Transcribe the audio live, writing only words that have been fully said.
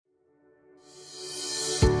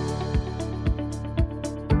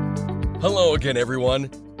Hello again,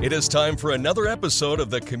 everyone. It is time for another episode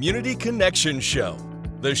of the Community Connection Show,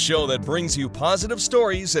 the show that brings you positive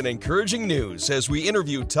stories and encouraging news as we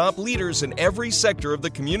interview top leaders in every sector of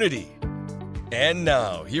the community. And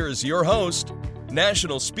now, here is your host,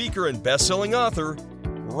 national speaker and best-selling author,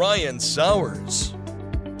 Ryan Sowers.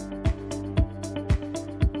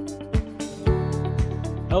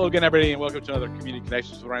 Hello again, everybody, and welcome to another Community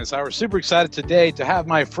Connections with Ryan Sowers. Super excited today to have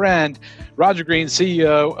my friend, Roger Green,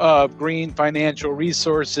 CEO of Green Financial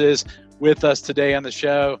Resources, with us today on the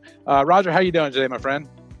show. Roger, how are you doing today, my friend?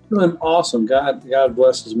 Doing awesome. God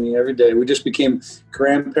blesses me every day. We just became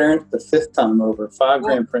grandparent the fifth time over, five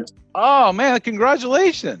grandparents. Oh, man,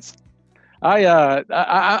 congratulations. My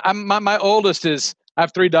oldest is, I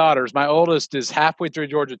have three daughters. My oldest is halfway through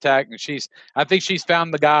Georgia Tech, and I think she's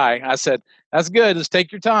found the guy. I said, that's good. Let's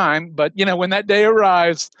take your time. But, when that day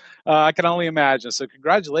arrives, I can only imagine. So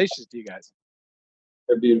congratulations to you guys.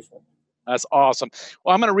 They're beautiful. That's awesome.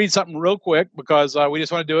 Well, I'm going to read something real quick because we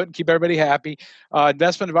just want to do it and keep everybody happy.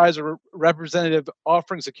 Investment advisor representative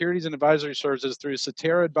offering securities and advisory services through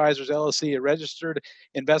Cetera Advisors, LLC, a registered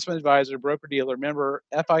investment advisor, broker-dealer, member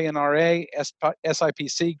FINRA,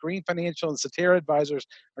 SIPC. Green Financial and Cetera Advisors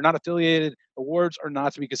are not affiliated. Awards are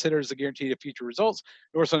not to be considered as a guarantee of future results.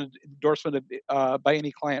 Endorsement by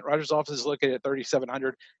any client. Roger's office is located at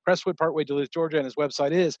 3700 Crestwood Parkway, Duluth, Georgia, and his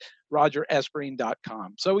website is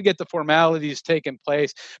rogersgreen.com. So we get the formalities taking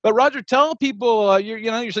place. But Roger, tell people,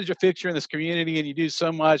 you're such a fixture in this community and you do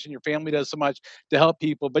so much and your family does so much to help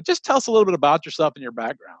people. But just tell us a little bit about yourself and your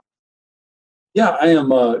background. Yeah, I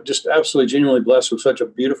am just absolutely genuinely blessed with such a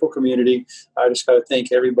beautiful community. I just got to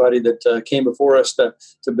thank everybody that came before us to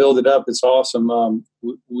build it up. It's awesome.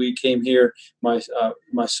 We came here. My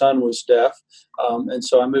son was deaf, and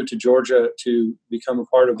so I moved to Georgia to become a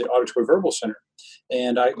part of the Auditory Verbal Center.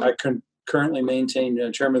 And I currently maintain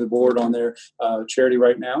chairman of the board on their charity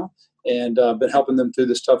right now, and been helping them through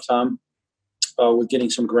this tough time with getting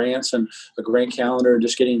some grants and a grant calendar,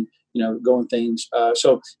 just getting going things.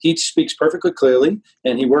 So he speaks perfectly clearly,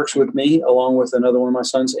 and he works with me along with another one of my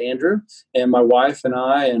sons, Andrew, and my wife and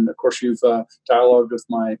I. And of course, you've dialogued with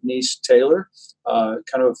my niece, Taylor.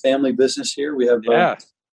 Kind of a family business here. We have a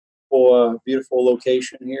beautiful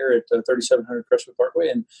location here at 3700 Crestwood Parkway,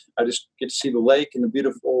 and I just get to see the lake and the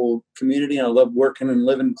beautiful community. And I love working and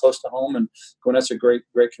living close to home, and that's a great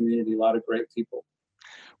community. A lot of great people.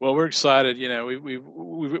 Well, we're excited.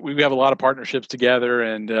 We have a lot of partnerships together,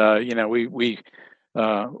 and we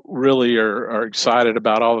really are excited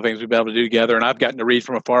about all the things we've been able to do together. And I've gotten to read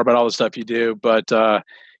from afar about all the stuff you do. But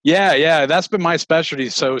that's been my specialty.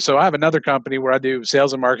 So I have another company where I do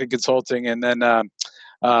sales and marketing consulting, and then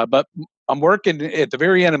but I'm working at the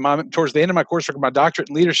very end of towards the end of my coursework, my doctorate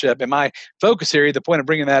in leadership. And my focus area, the point of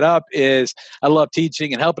bringing that up is I love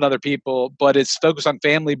teaching and helping other people, but it's focused on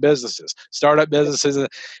family businesses, startup businesses,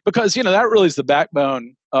 because, that really is the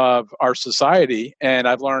backbone of our society. And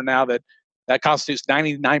I've learned now that constitutes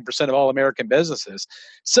 99% of all American businesses.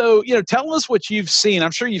 So, tell us what you've seen.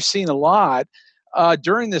 I'm sure you've seen a lot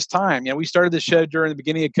during this time. We started this show during the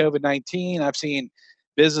beginning of COVID-19. I've seen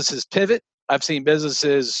businesses pivot. I've seen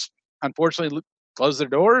businesses, unfortunately, close their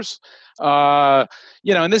doors. And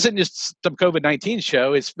this isn't just some COVID-19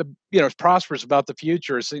 show. It's, it's prosperous about the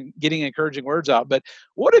future. It's getting encouraging words out. But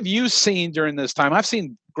what have you seen during this time? I've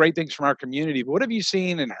seen great things from our community, but what have you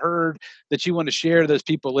seen and heard that you want to share to those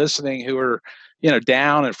people listening who are,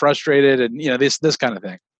 down and frustrated and, this kind of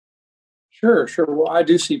thing? Sure. Well, I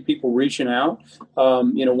do see people reaching out.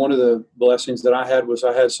 One of the blessings that I had was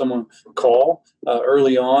I had someone call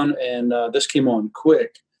early on, and this came on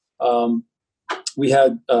quick. We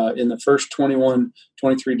had in the first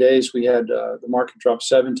 23 days, we had the market drop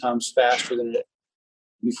 7 times faster than it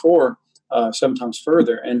before, 7 times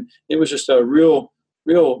further. And it was just a real,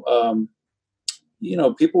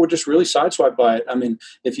 people were just really sideswiped by it. I mean,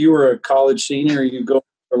 if you were a college senior, you go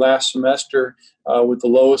for last semester with the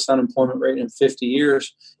lowest unemployment rate in 50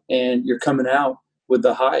 years, and you're coming out with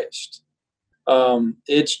the highest.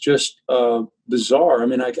 It's just bizarre. I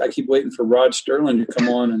mean, I keep waiting for Rod Sterling to come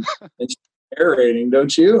on and narrating,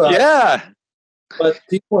 don't you? Yeah. But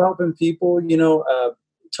people helping people,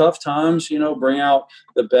 tough times, bring out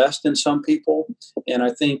the best in some people. And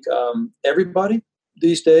I think everybody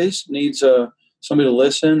these days needs somebody to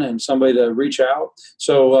listen and somebody to reach out.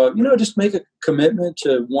 So, just make a commitment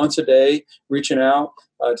to once a day reaching out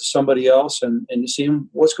to somebody else and seeing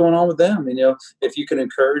what's going on with them. If you can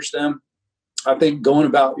encourage them, I think going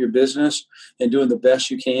about your business and doing the best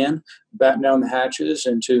you can, batten down the hatches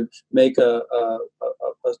and to make a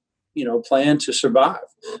plan to survive.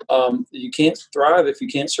 You can't thrive if you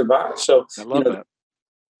can't survive. So, I love that.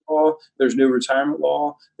 law, there's new retirement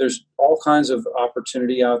law, there's all kinds of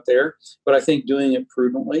opportunity out there. But I think doing it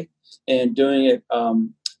prudently and doing it,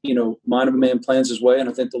 mind of a man plans his way, and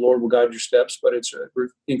I think the Lord will guide your steps, but it's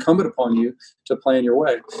incumbent upon you to plan your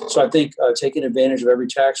way. So I think taking advantage of every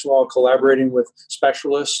tax law, collaborating with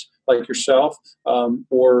specialists like yourself,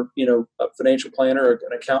 or, a financial planner or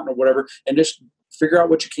an accountant or whatever, and just figure out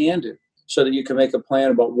what you can do so that you can make a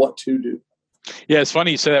plan about what to do. Yeah, it's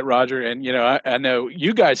funny you say that, Roger. And, I know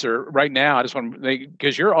you guys are right now, I just want to,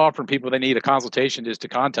 because you're offering people they need a consultation just to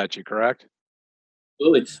contact you, correct?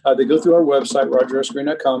 Absolutely. They go through our website,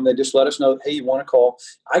 rogersgreen.com. They just let us know, hey, you want to call.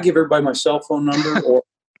 I give everybody my cell phone number, or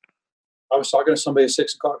I was talking to somebody at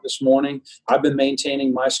 6 o'clock this morning. Think been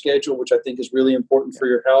maintaining my schedule, which I think is really important for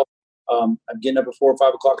your health. I'm getting up at 4 or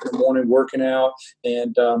 5 o'clock in the morning, working out,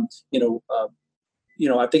 and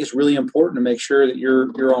I think it's really important to make sure that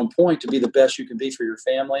you're on point to be the best you can be for your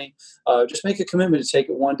family. Just make a commitment to take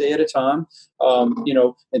it one day at a time,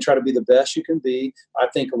 and try to be the best you can be. I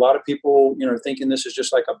think a lot of people, are thinking this is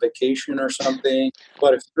just like a vacation or something.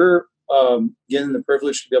 But if you're getting the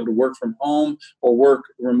privilege to be able to work from home or work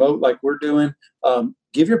remote like we're doing,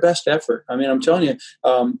 give your best effort. I mean, I'm telling you,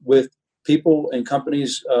 with people and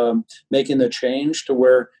companies making the change to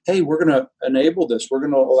where, hey, we're going to enable this, we're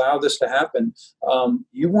going to allow this to happen.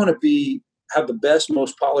 You want to have the best,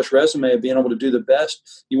 most polished resume of being able to do the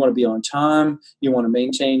best. You want to be on time. You want to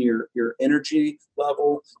maintain your energy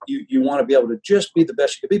level. You want to be able to just be the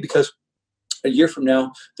best you can be, because a year from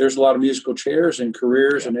now, there's a lot of musical chairs and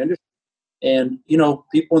careers and industry. And,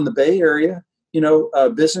 people in the Bay Area,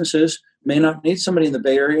 businesses may not need somebody in the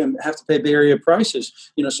Bay Area and have to pay Bay Area prices.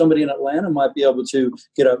 Somebody in Atlanta might be able to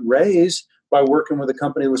get a raise by working with a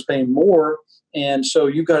company that was paying more. And so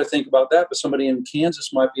you've got to think about that. But somebody in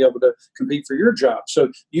Kansas might be able to compete for your job.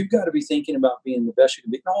 So you've got to be thinking about being the best you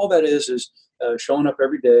can be. And all that is showing up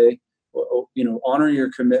every day, honoring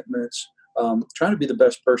your commitments, trying to be the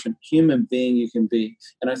best human being you can be.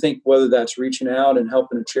 And I think whether that's reaching out and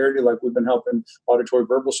helping a charity like we've been helping Auditory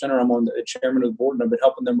Verbal Center, I'm on the chairman of the board, and I've been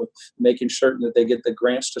helping them with making certain that they get the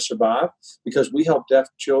grants to survive, because we help deaf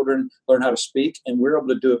children learn how to speak, and we're able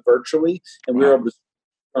to do it virtually. And we're able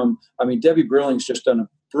to, Debbie Brilling's just done a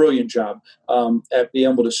brilliant job at being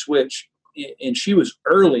able to switch. And she was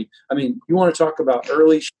early. You want to talk about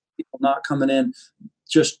early, people not coming in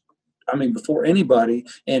before anybody.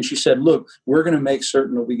 And she said, look, we're going to make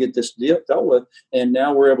certain that we get this dealt with. And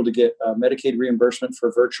now we're able to get Medicaid reimbursement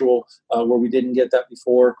for virtual, where we didn't get that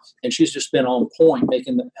before. And she's just been on point,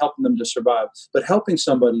 helping them to survive. But helping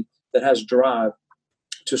somebody that has drive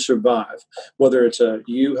to survive, whether it's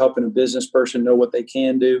you helping a business person know what they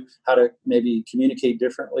can do, how to maybe communicate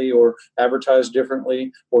differently or advertise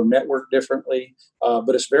differently or network differently.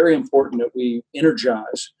 But it's very important that we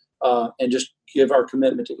energize and just give our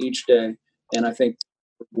commitment to each day. And I think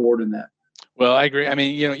reward in that. Well, I agree.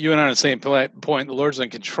 You and I are on the same point. The Lord's in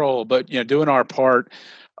control, but doing our part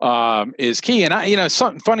is key. And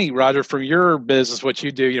something funny, Roger, from your business, what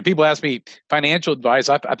you do. People ask me financial advice.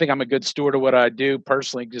 I think I'm a good steward of what I do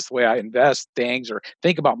personally, just the way I invest things or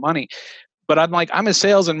think about money. But I'm a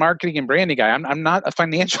sales and marketing and branding guy. I'm not a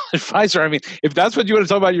financial advisor. If that's what you want to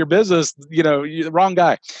talk about your business, you're the wrong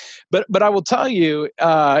guy. But I will tell you,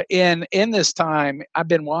 in this time, I've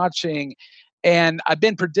been watching, and I've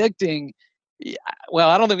been predicting. Well,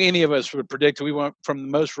 I don't think any of us would predict we went from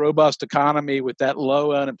the most robust economy with that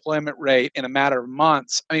low unemployment rate in a matter of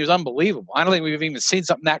months. It was unbelievable. I don't think we've even seen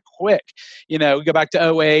something that quick. We go back to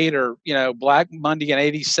 2008 or, Black Monday in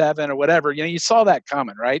 87 or whatever. You saw that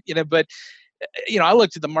coming, right? But I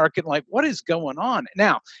looked at the market and what is going on?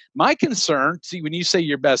 Now, my concern, when you say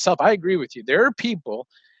your best self, I agree with you. There are people,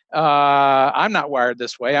 I'm not wired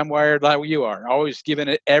this way. I'm wired like you are, always giving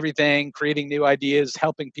it everything, creating new ideas,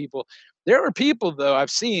 helping people. There are people, though,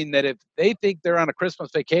 I've seen that if they think they're on a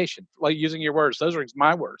Christmas vacation, like using your words, those are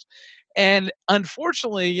my words. And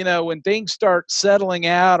unfortunately, when things start settling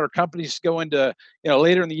out or companies go into,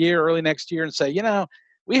 later in the year, early next year and say,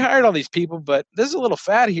 we hired all these people, but there's a little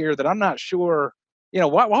fat here that I'm not sure,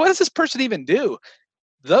 what does this person even do?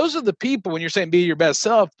 Those are the people, when you're saying be your best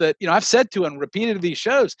self, that, I've said to and repeated these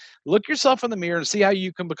shows, look yourself in the mirror and see how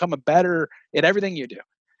you can become a better at everything you do.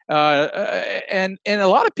 And a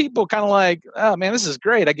lot of people kind of oh man, this is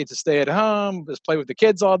great. I get to stay at home, just play with the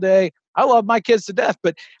kids all day. I love my kids to death,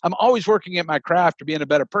 but I'm always working at my craft or being a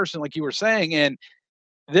better person, like you were saying. And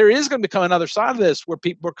there is going to become another side of this where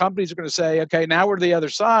companies are going to say, okay, now we're the other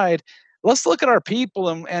side. Let's look at our people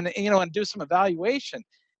and do some evaluation.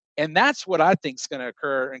 And that's what I think is going to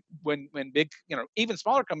occur when big, even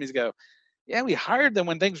smaller companies go, yeah, we hired them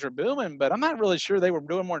when things were booming, but I'm not really sure they were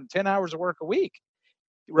doing more than 10 hours of work a week.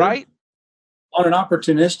 Right. On an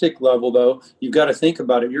opportunistic level, though, you've got to think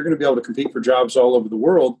about it. You're going to be able to compete for jobs all over the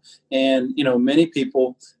world. And, many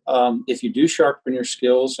people, if you do sharpen your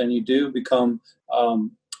skills and you do become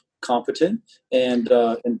competent and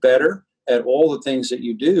better at all the things that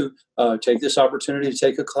you do, take this opportunity to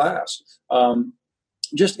take a class.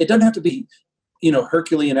 It doesn't have to be,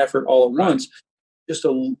 Herculean effort all at once. Just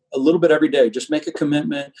a little bit every day. Just make a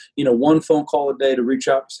commitment, one phone call a day to reach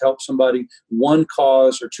out to help somebody, one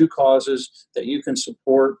cause or two causes that you can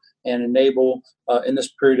support and enable in this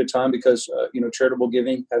period of time, because, charitable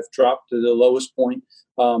giving have dropped to the lowest point.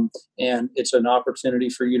 And it's an opportunity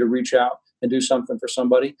for you to reach out and do something for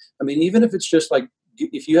somebody. I mean, even if it's just like,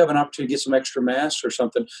 if you have an opportunity to get some extra masks or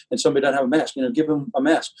something and somebody doesn't have a mask, give them a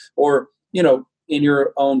mask. Or, in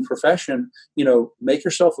your own profession, make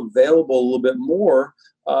yourself available a little bit more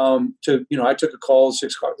I took a call at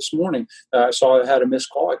 6 o'clock this morning. I saw I had a missed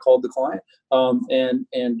call. I called the client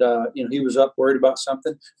he was up worried about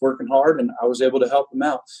something, working hard, and I was able to help him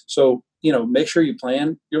out. So, make sure you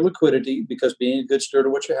plan your liquidity, because being a good steward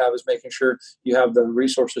of what you have is making sure you have the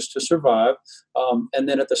resources to survive. And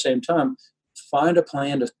then at the same time, find a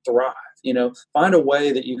plan to thrive, find a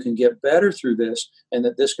way that you can get better through this, and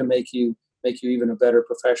that this can make you even a better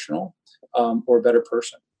professional or a better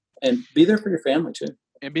person. And be there for your family too.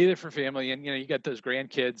 And be there for family. And, you got those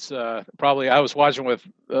grandkids. Probably I was watching with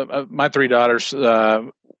my three daughters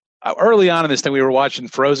early on in this thing. We were watching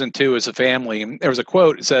Frozen 2 as a family. And there was a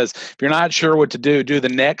quote. It says, if you're not sure what to do the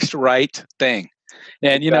next right thing.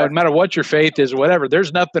 And, no matter what your faith is or whatever,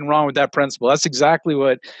 there's nothing wrong with that principle. That's exactly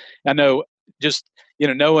what I know. Just,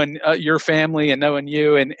 knowing your family and knowing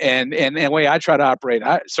you and the way I try to operate.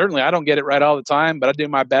 I don't get it right all the time, but I do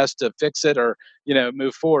my best to fix it or,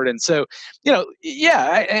 move forward. And so,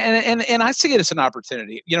 and I see it as an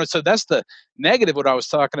opportunity, so that's the negative, what I was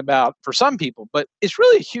talking about for some people, but it's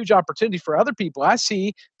really a huge opportunity for other people. I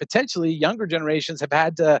see potentially younger generations have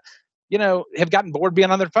had to, have gotten bored being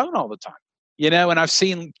on their phone all the time, and I've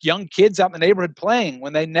seen young kids out in the neighborhood playing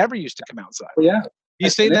when they never used to come outside. Yeah. You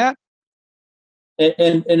see that?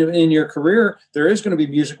 And in your career, there is going to be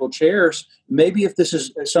musical chairs. Maybe if this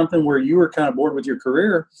is something where you were kind of bored with your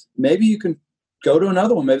career, maybe you can go to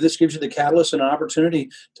another one. Maybe this gives you the catalyst and an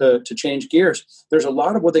opportunity to change gears. There's a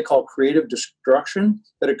lot of what they call creative destruction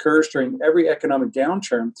that occurs during every economic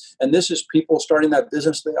downturn. And this is people starting that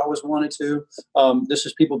business they always wanted to. This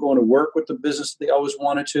is people going to work with the business they always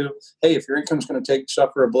wanted to. Hey, if your income's going to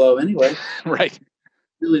suffer a blow anyway. Right.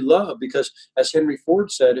 Really love, because as Henry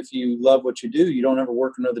Ford said, if you love what you do, you don't ever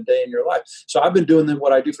work another day in your life. So I've been doing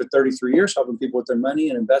what I do for 33 years, helping people with their money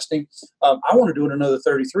and investing. I want to do it another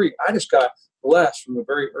 33. I just got blessed from a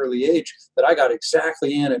very early age that I got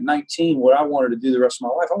exactly in at 19 what I wanted to do the rest of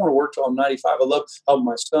my life. I want to work till I'm 95. I love helping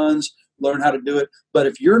my sons learn how to do it. But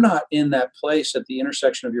if you're not in that place at the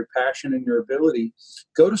intersection of your passion and your ability,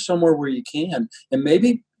 go to somewhere where you can, and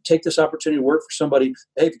maybe take this opportunity to work for somebody.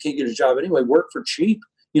 Hey, if you can't get a job anyway, work for cheap.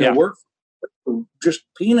 Work for just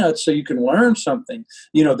peanuts so you can learn something.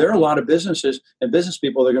 There are a lot of businesses and business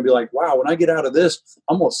people that are going to be like, wow, when I get out of this,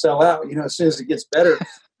 I'm going to sell out, as soon as it gets better.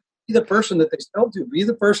 Be the person that they sell to. Be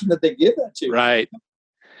the person that they give that to. Right.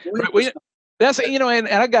 That's,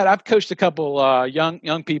 I've coached a couple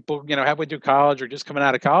young people, halfway through college or just coming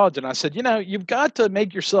out of college. And I said, you've got to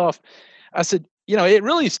make yourself, I said, it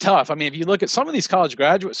really is tough. I mean, if you look at some of these college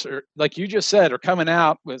graduates, like you just said, are coming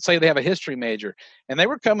out with, say they have a history major, and they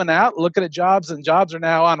were coming out looking at jobs, and jobs are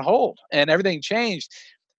now on hold and everything changed.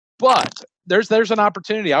 But there's an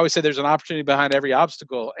opportunity. I always say there's an opportunity behind every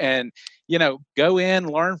obstacle, and, go in,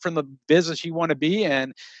 learn from the business you want to be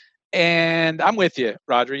in. And I'm with you,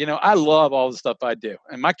 Roger. I love all the stuff I do.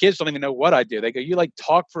 And my kids don't even know what I do. They go, you like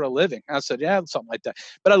talk for a living? I said, yeah, something like that.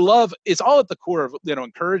 But I love, it's all at the core of,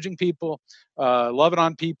 encouraging people, loving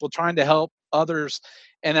on people, trying to help others.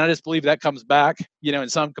 And I just believe that comes back, in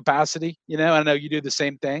some capacity. I know you do the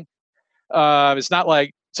same thing. It's not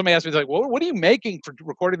like somebody asked me, like, well, what are you making for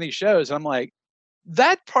recording these shows? And I'm like,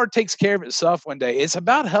 that part takes care of itself one day. It's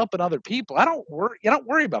about helping other people. I don't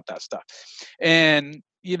worry about that stuff. And,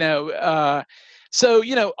 so,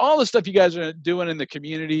 all the stuff you guys are doing in the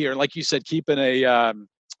community, or like you said, keeping a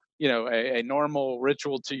normal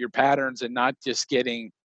ritual to your patterns, and not just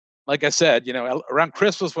getting, like I said, around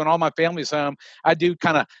Christmas when all my family's home, I do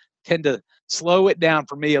kind of tend to slow it down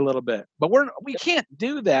for me a little bit, but we can't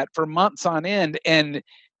do that for months on end and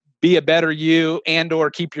be a better you, and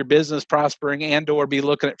or keep your business prospering, and or be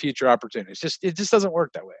looking at future opportunities. It just doesn't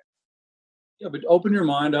work that way. Yeah, but open your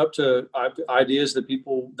mind up to ideas that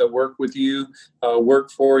people that work with you,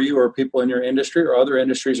 work for you, or people in your industry or other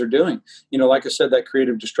industries are doing. Like I said, that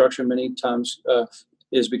creative destruction many times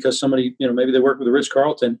is because somebody, maybe they worked with the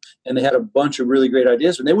Ritz-Carlton and they had a bunch of really great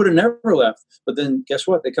ideas and they would have never left. But then guess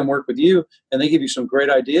what? They come work with you and they give you some great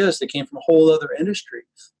ideas that came from a whole other industry.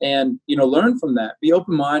 And, learn from that. Be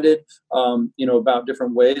open-minded, about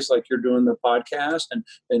different ways, like you're doing the podcast, and,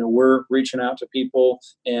 we're reaching out to people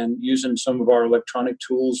and using some of our electronic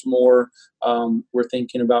tools more. We're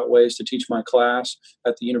thinking about ways to teach my class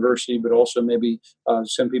at the university, but also maybe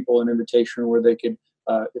send people an invitation where they could,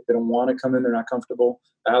 if they don't want to come in, they're not comfortable,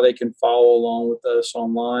 how they can follow along with us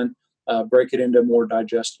online. Break it into more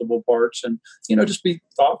digestible parts, and just be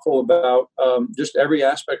thoughtful about just every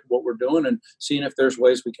aspect of what we're doing, and seeing if there's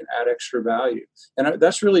ways we can add extra value. And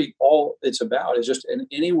that's really all it's about, is just in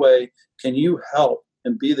any way can you help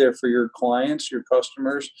and be there for your clients, your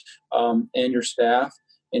customers, and your staff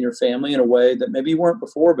and your family in a way that maybe you weren't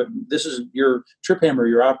before, but this is your trip hammer,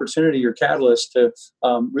 your opportunity, your catalyst to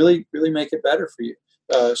really make it better for you.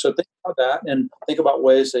 So think about that, and think about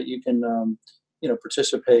ways that you can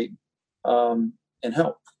participate and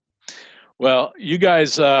help. Well, you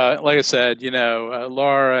guys, like I said,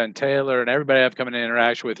 Laura and Taylor and everybody I've come in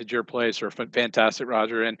interaction with at your place are fantastic,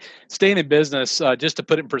 Roger. And staying in business, just to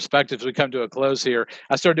put it in perspective as we come to a close here,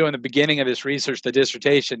 I started doing the beginning of this research, the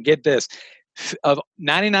dissertation. Get this, of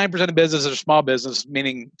 99% of businesses are small business,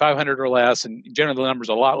 meaning 500 or less, and generally the number's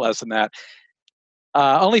a lot less than that.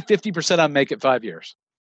 Only 50% of them make it 5 years.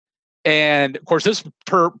 And of course, this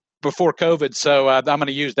before COVID, so I'm going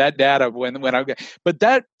to use that data but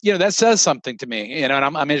that that says something to me, and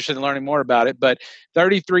I'm interested in learning more about it. But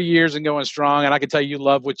 33 years and going strong, and I can tell you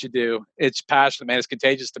love what you do. It's passionate, man. It's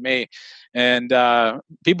contagious to me, and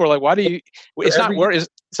people are like, "Why do you?" It's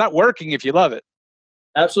not working if you love it.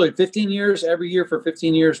 Absolutely. 15 years, every year for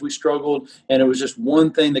 15 years, we struggled, and it was just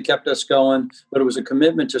one thing that kept us going, but it was a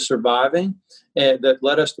commitment to surviving that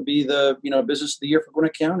led us to be the, business of the year for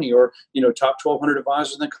Gwinnett County, or, top 1,200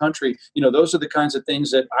 advisors in the country. Those are the kinds of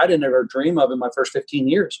things that I didn't ever dream of in my first 15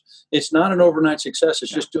 years. It's not an overnight success.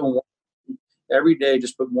 It's just doing one every day,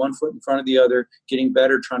 just put one foot in front of the other, getting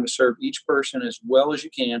better, trying to serve each person as well as you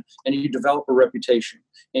can. And you develop a reputation,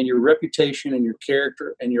 and your reputation and your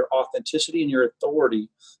character and your authenticity and your authority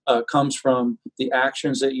comes from the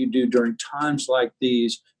actions that you do during times like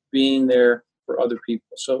these, being there for other people.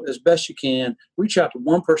 So as best you can, reach out to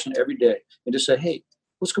one person every day and just say, "Hey,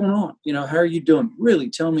 what's going on? How are you doing? Really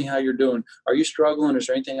tell me how you're doing. Are you struggling? Is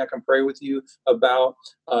there anything I can pray with you about?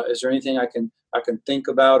 Is there anything I can think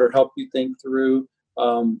about or help you think through?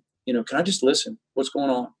 Can I just listen? What's going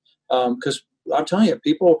on?" Because I'm telling you,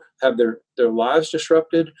 people have their lives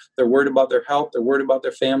disrupted. They're worried about their health. They're worried about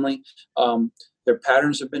their family. Their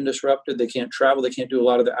patterns have been disrupted. They can't travel. They can't do a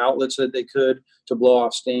lot of the outlets that they could to blow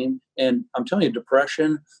off steam. And I'm telling you,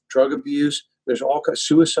 depression, drug abuse, there's all kinds,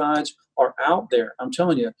 suicides are out there. I'm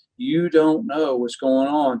telling you, you don't know what's going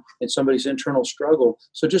on in somebody's internal struggle.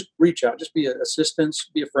 So just reach out, just be an assistance,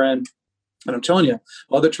 be a friend. And I'm telling you,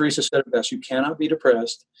 Mother Teresa said it best: you cannot be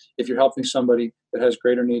depressed if you're helping somebody that has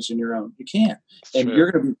greater needs than your own. You can't. And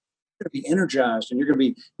you're going to be energized, and you're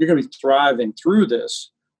going to be thriving through this.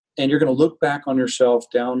 And you're going to look back on yourself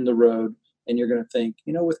down the road, and you're going to think,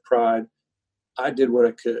 with pride, I did what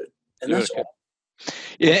I could. And that's all.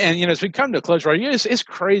 Yeah, and as we come to a close, right? It's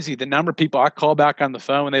crazy the number of people I call back on the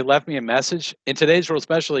phone when they left me a message in today's world,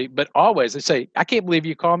 especially, but always they say, "I can't believe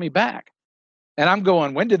you called me back." And I'm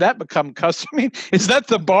going, when did that become custom? I mean, is that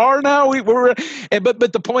the bar now?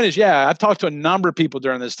 But the point is, I've talked to a number of people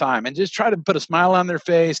during this time, and just try to put a smile on their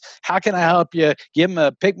face. How can I help you? Give them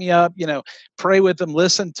a pick me up, pray with them,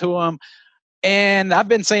 listen to them. And I've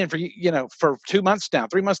been saying for 2 months now,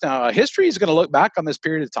 3 months now, history is going to look back on this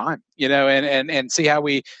period of time, and see how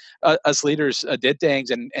we, us leaders, did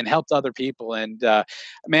things and helped other people. And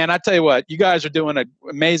man, I tell you what, you guys are doing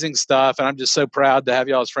amazing stuff, and I'm just so proud to have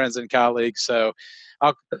you all as friends and colleagues. So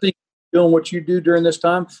I think doing what you do during this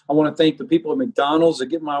time. I want to thank the people at McDonald's that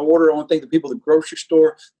get my order. I want to thank the people at the grocery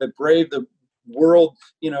store that brave the world,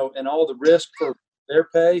 and all the risk for their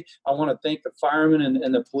pay. I want to thank the firemen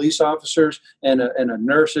and the police officers and the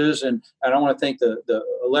nurses, and I want to thank the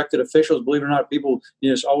elected officials. Believe it or not, people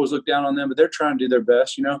just always look down on them, but they're trying to do their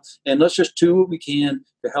best, and let's just do what we can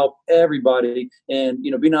to help everybody, and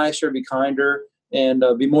be nicer, be kinder, and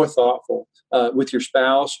be more thoughtful with your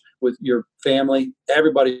spouse, with your family.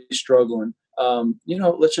 Everybody's struggling.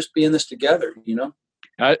 Let's just be in this together.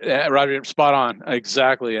 Roger, spot on.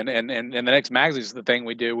 Exactly. And the next magazine is the thing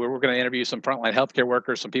we do where we're going to interview some frontline healthcare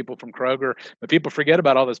workers, some people from Kroger, but people forget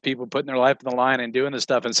about all those people putting their life on the line and doing this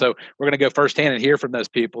stuff. And so we're going to go firsthand and hear from those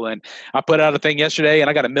people. And I put out a thing yesterday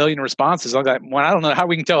and I got 1 million responses. I got, well, I don't know how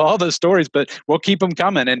we can tell all those stories, but we'll keep them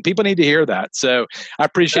coming, and people need to hear that. So I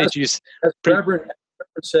appreciate you. Reverend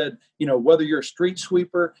said, whether you're a street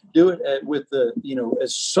sweeper, do it with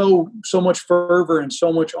as so much fervor and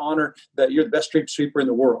so much honor that you're the best street sweeper in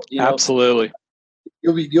the world. Absolutely.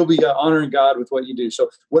 You'll be honoring God with what you do. So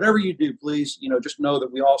whatever you do, please, just know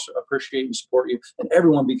that we also appreciate and support you, and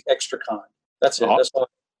everyone be extra kind. That's it. That's all.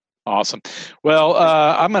 Awesome. Well,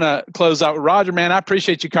 I'm going to close out. Roger, man, I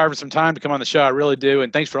appreciate you carving some time to come on the show. I really do.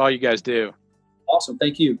 And thanks for all you guys do. Awesome.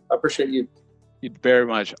 Thank you. I appreciate you. You very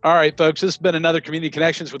much. All right, folks, this has been another Community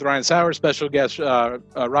Connections with Ryan Sauer, special guest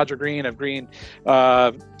Roger Green of Green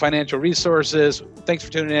Financial Resources. Thanks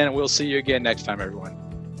for tuning in, and we'll see you again next time, everyone.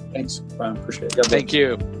 Thanks, Ryan. Appreciate it. God bless. Thank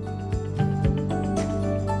you.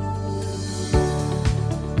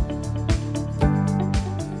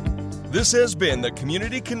 This has been the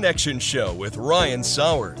Community Connection Show with Ryan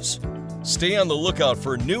Sowers. Stay on the lookout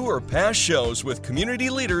for new or past shows with community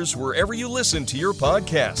leaders wherever you listen to your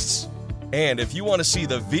podcasts. And if you want to see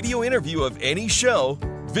the video interview of any show,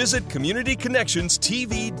 visit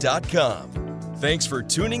CommunityConnectionsTV.com. Thanks for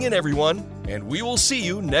tuning in, everyone, and we will see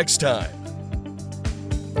you next time.